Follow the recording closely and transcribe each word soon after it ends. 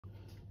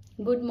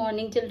Good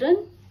morning,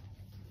 children.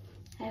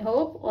 I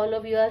hope all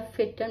of you are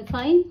fit and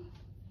fine.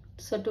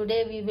 So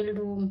today we will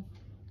do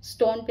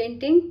stone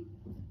painting,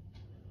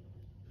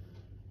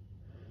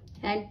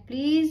 and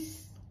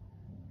please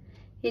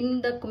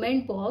in the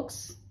comment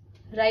box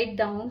write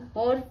down,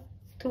 or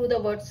through the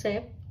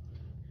WhatsApp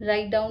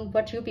write down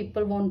what you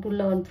people want to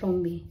learn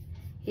from me.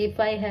 If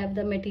I have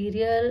the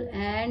material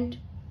and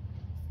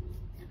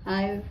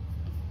I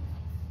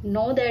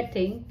know that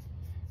thing,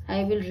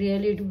 I will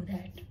really do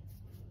that.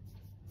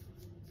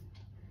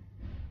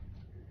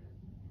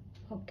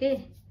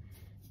 Okay,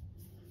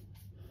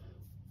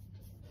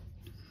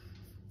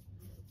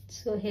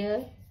 so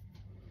here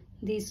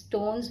these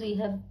stones we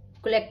have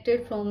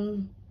collected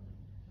from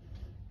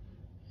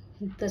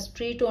the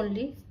street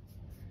only.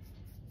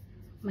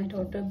 My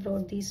daughter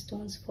brought these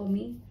stones for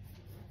me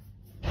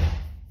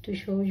to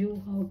show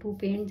you how to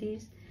paint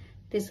these.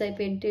 This I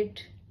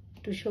painted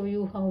to show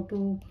you how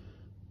to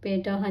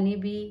paint a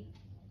honeybee,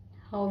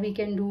 how we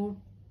can do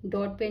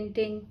dot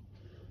painting.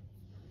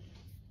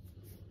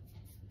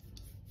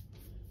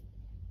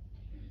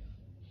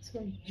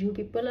 So you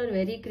people are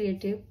very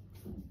creative.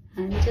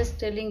 I'm just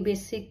telling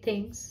basic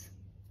things.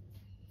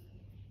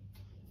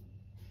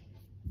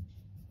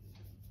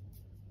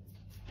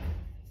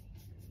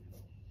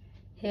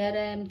 Here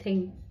I am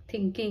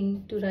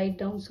thinking to write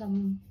down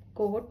some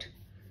quote.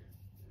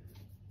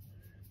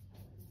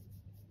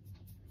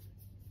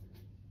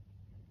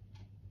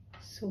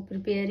 So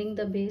preparing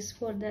the base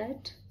for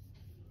that.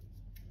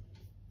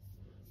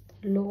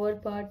 Lower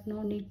part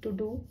no need to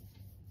do.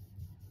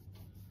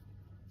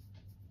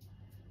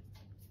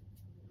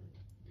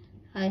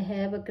 I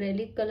have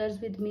acrylic colors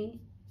with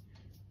me,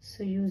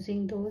 so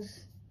using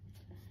those,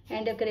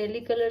 and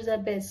acrylic colors are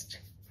best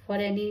for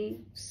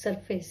any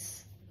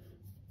surface,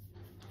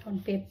 on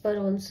paper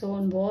also,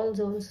 on walls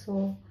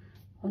also,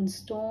 on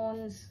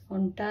stones,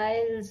 on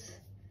tiles,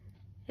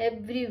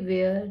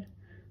 everywhere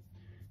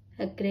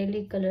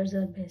acrylic colors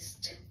are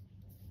best.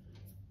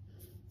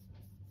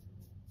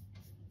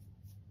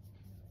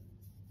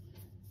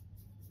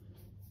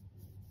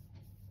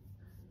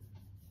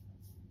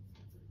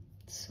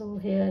 So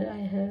here I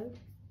have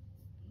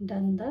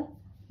done the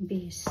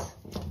base.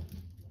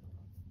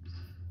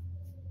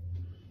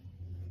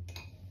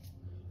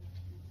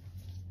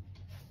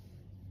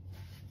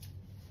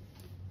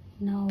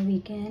 Now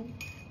we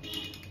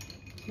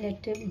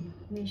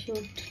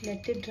should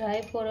let it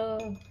dry for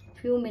a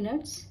few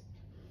minutes.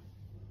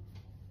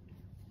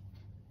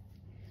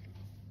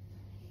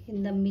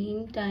 In the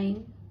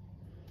meantime,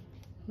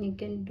 we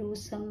can do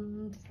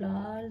some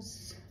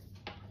flowers,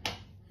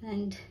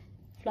 and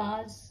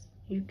flowers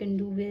you can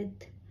do with,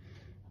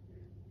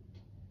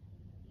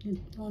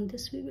 on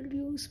this we will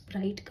use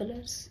bright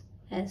colors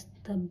as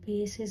the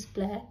base is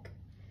black.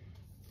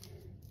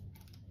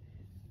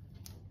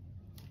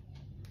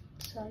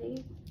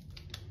 Sorry.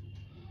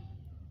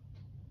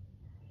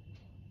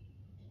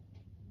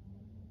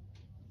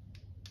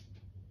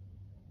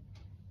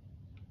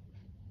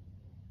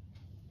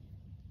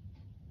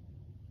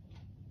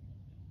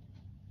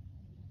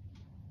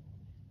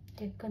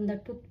 Taken the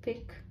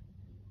toothpick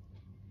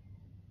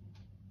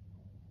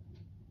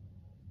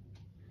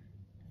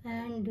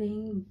and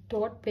doing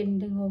dot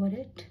painting over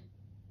it.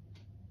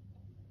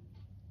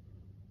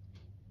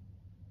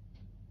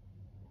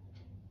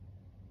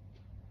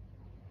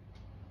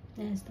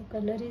 As the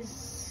color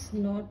is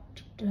not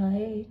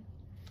dry,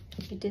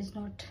 it is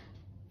not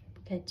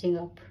catching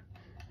up.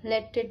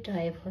 Let it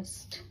dry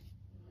first.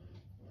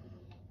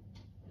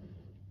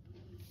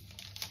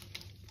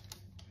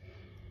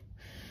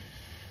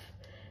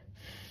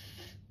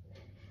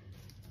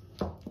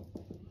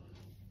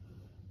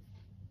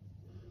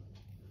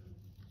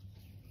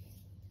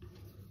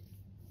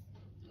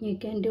 You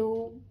can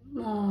do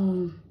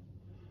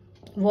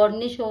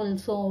varnish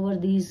also over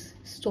these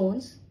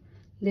stones.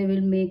 They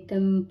will make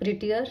them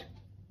prettier.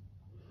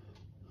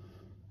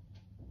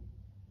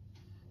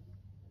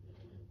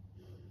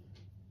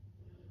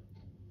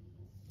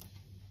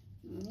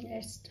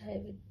 Let's try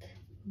with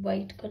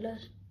white color.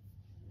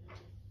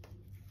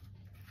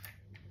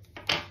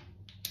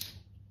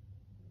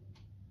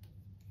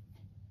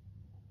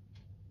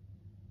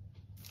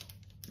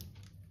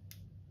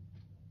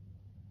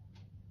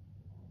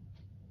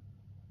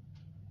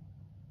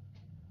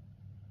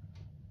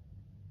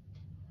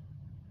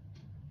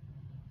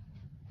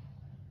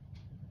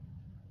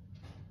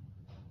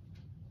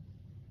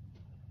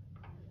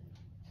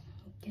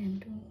 Can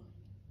do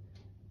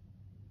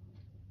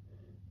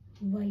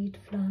white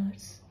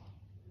flowers.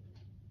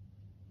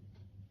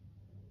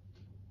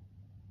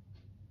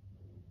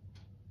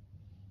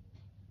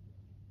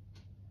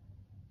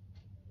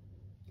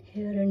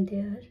 Here and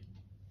there.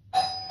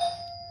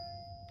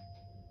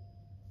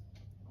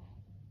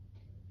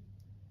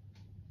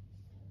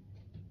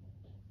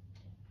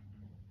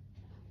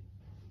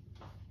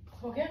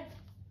 Okay.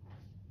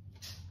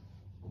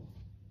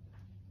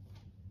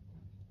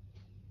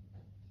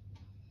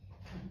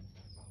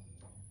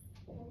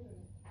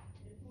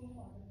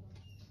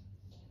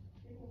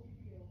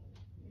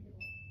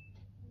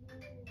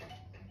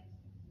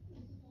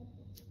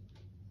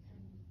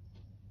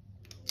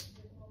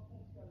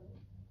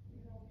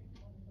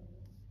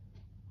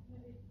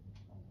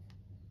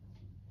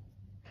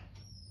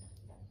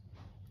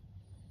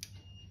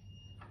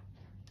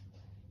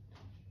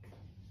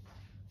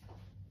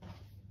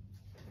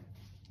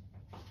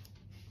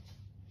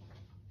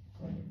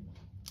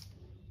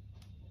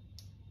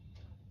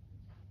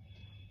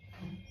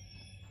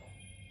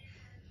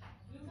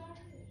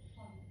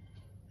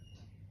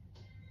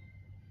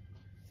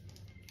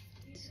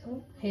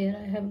 So here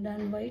I have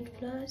done white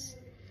flowers.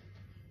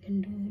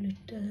 You can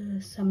do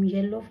some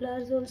yellow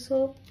flowers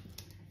also.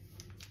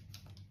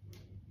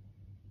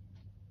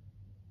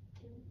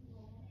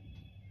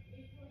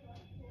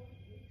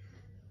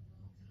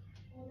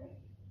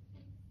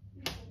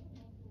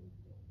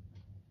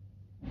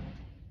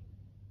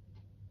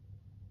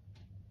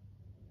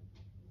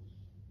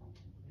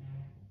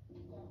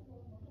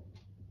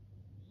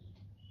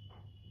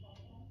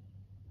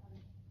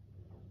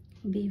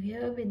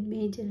 Beware with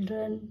me,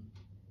 children.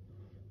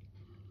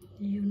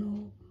 You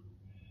know,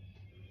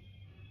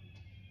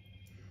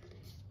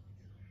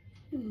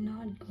 I'm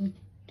not good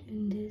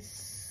in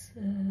this,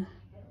 in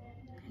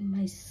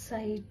my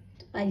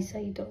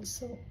eyesight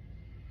also.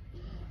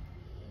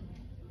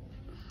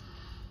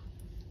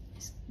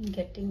 It's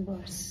getting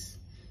worse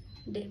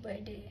day by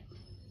day.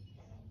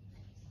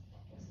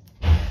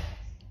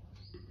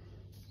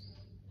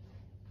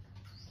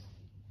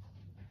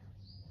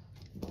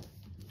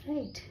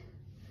 Right.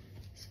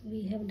 So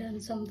we have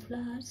done some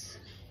flowers.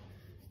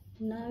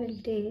 Now we'll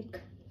take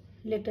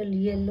little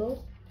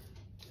yellow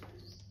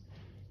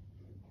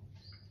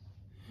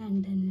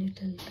and then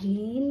little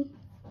green,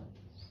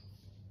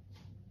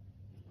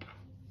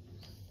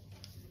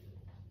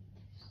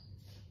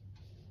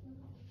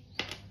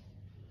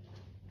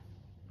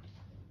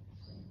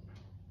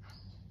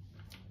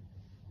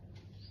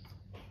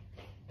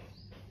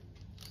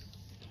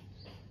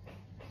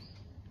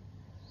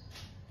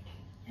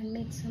 and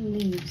make some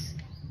leaves.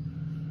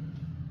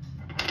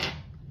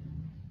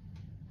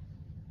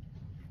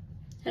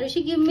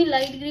 Harushi, give me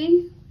light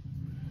green.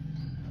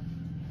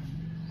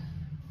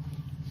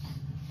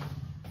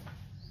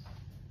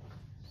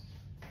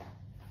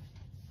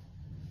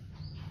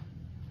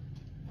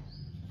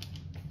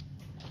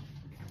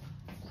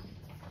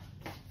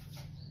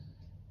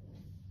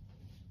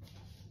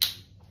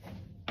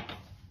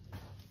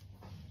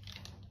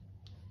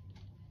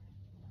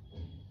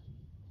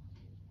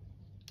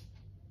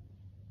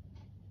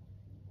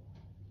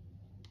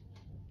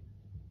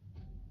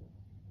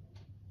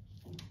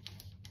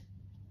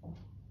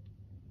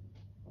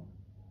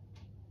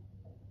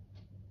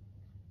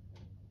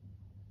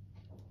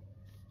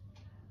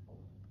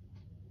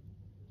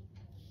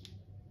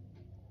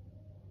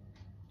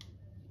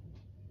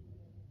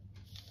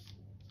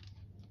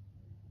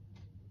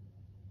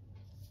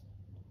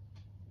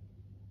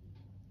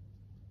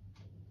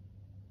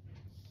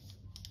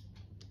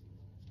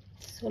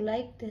 So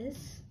like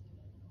this,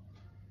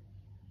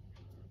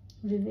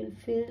 we will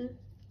fill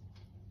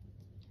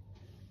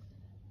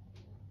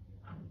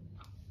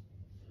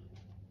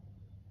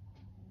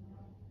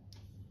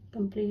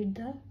complete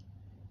the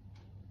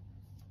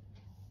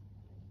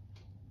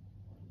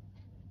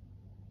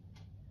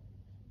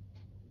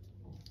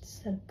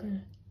circle,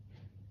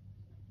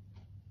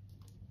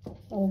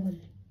 oval,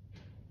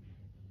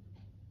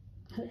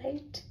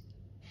 right?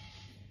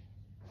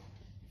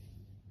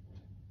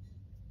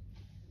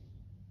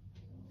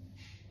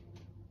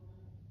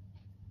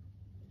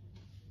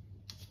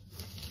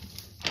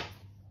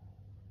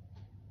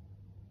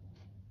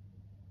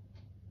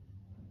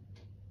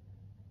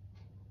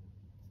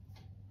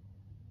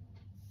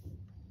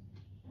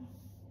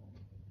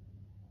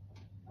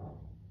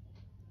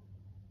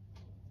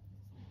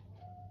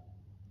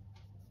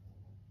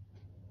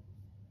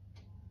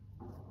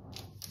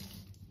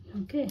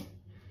 Okay,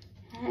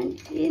 and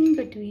in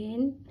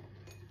between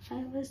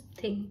I was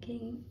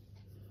thinking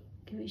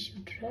we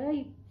should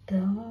write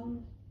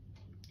down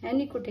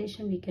any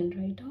quotation we can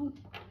write down.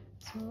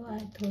 So I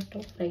thought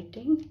of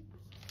writing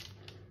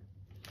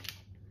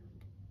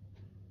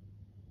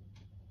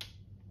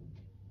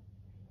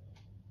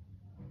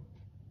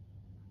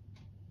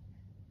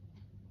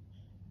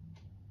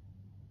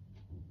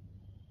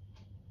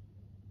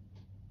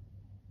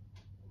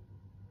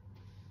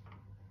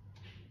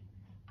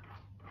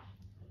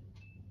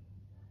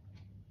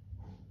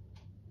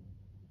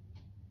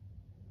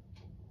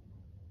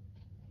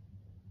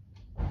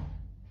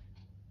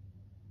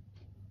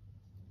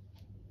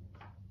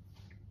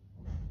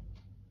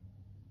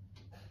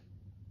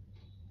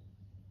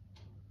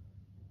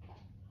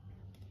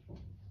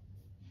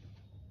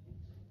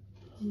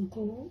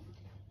go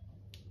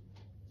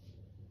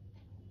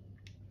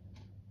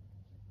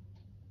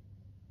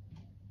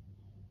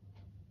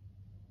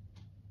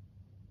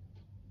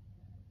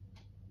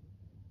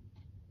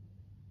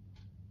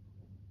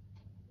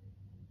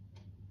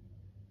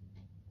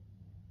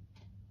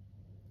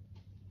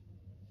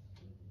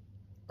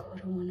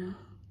Corona,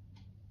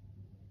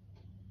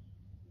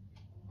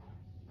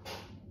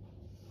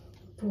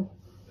 go,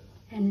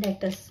 and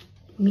let us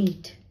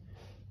meet.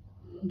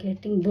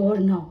 Getting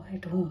bored now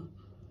at home,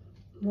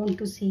 want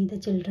to see the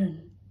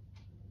children,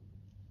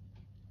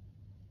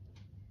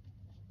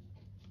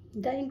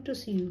 dying to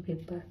see you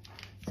people.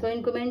 So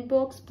in comment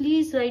box,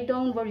 please write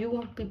down what you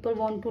want, people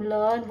want to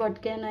learn,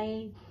 what can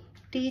I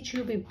teach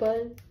you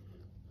people.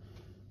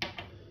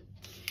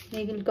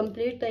 We will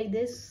complete like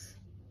this.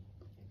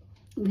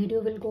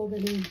 Video will go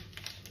very,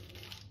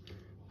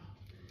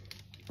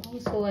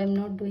 so I'm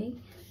not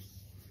doing.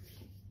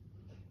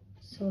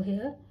 So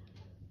here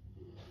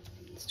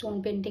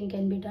stone painting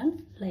can be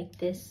done like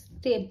this.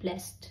 Stay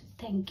blessed.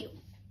 Thank you.